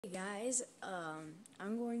Hey guys,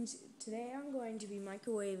 today I'm going to be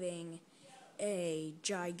microwaving a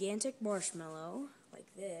gigantic marshmallow like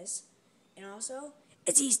this, and also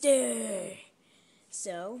it's Easter.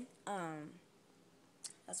 So,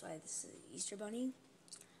 that's why this is the Easter bunny.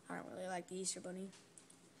 I don't really like the Easter bunny.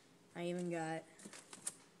 I even got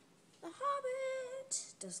the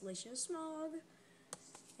Hobbit, Delicious Smog,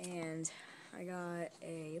 and I got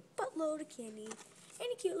a buttload of candy and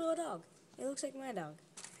a cute little dog. It looks like my dog.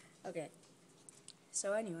 Okay.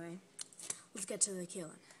 So anyway, let's get to the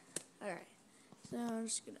killing. Alright, so I'm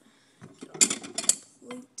just gonna get on the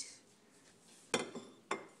plate.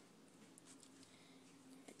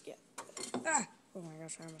 Yeah. Ah! Oh my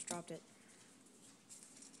gosh, I almost dropped it.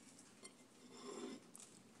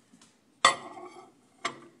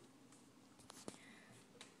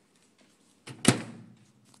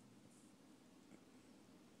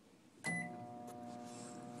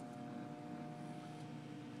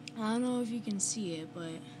 I don't know if you can see it,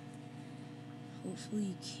 but hopefully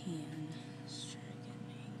you can. Let's try to get an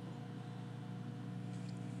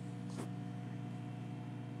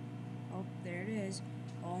angle. Oh, there it is.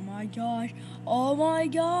 Oh my gosh. Oh my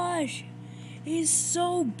gosh. He's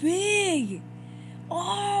so big.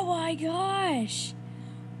 Oh my gosh.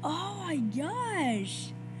 Oh my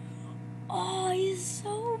gosh. Oh, he's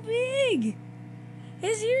so big.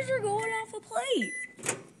 His ears are going off the plate.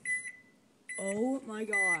 Oh my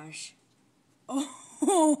gosh.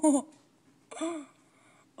 Oh.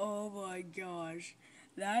 Oh my gosh.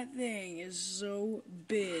 That thing is so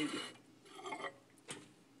big.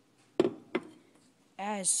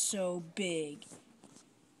 That is so big.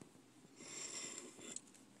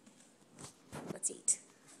 Let's eat.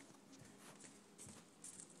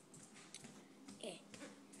 Eh.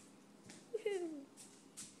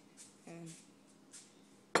 And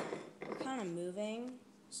we're kind of moving,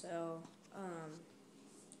 so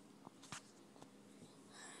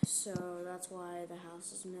that's why the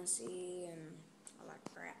house is messy and all that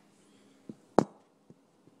crap.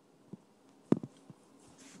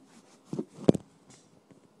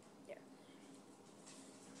 There.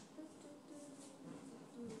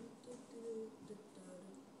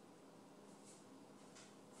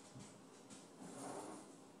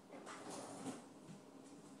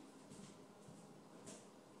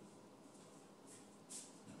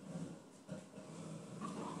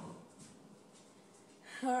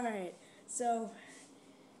 Alright, so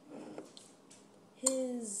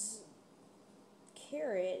his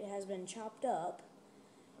carrot has been chopped up.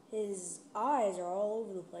 His eyes are all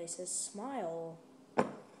over the place. His smile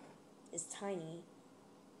is tiny.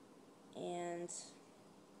 And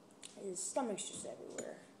his stomach's just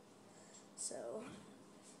everywhere. So,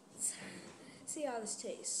 let's see how this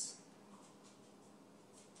tastes.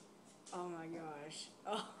 Oh my gosh.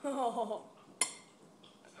 Oh.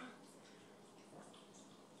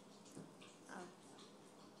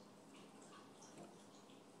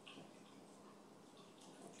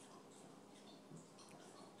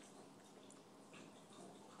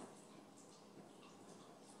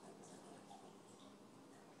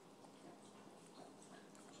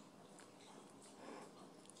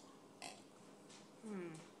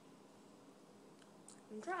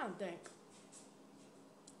 I'm trying to think.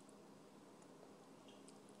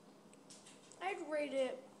 I'd rate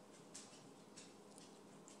it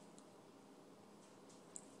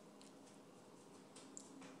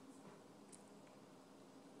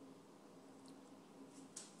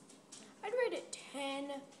I'd rate it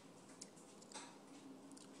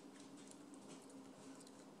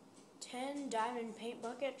 10 diamond paint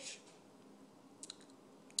buckets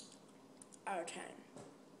out of 10.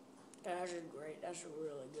 That's great. That's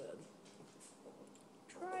really good.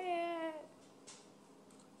 Try it.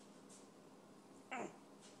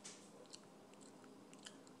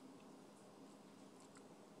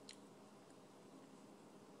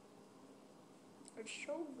 It's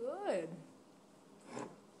so good.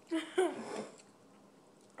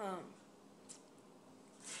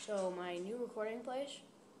 So my new recording place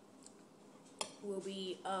will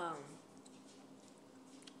be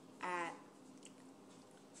at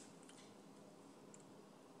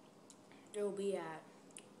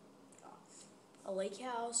a lake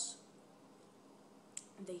house,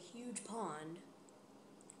 the huge pond.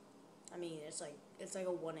 I mean, it's like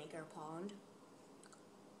a 1 acre pond.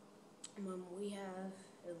 And when we have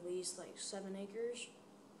at least like 7 acres,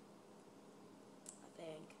 I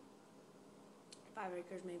think 5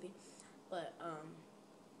 acres maybe. But I'm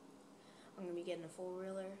gonna be getting a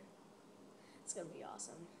 4-wheeler. It's gonna be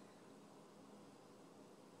awesome.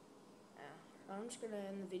 Yeah, I'm just gonna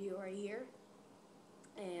end the video right here,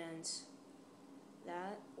 and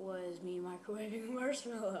that was me microwaving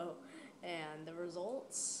marshmallow, and the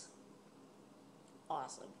results,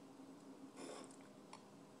 awesome.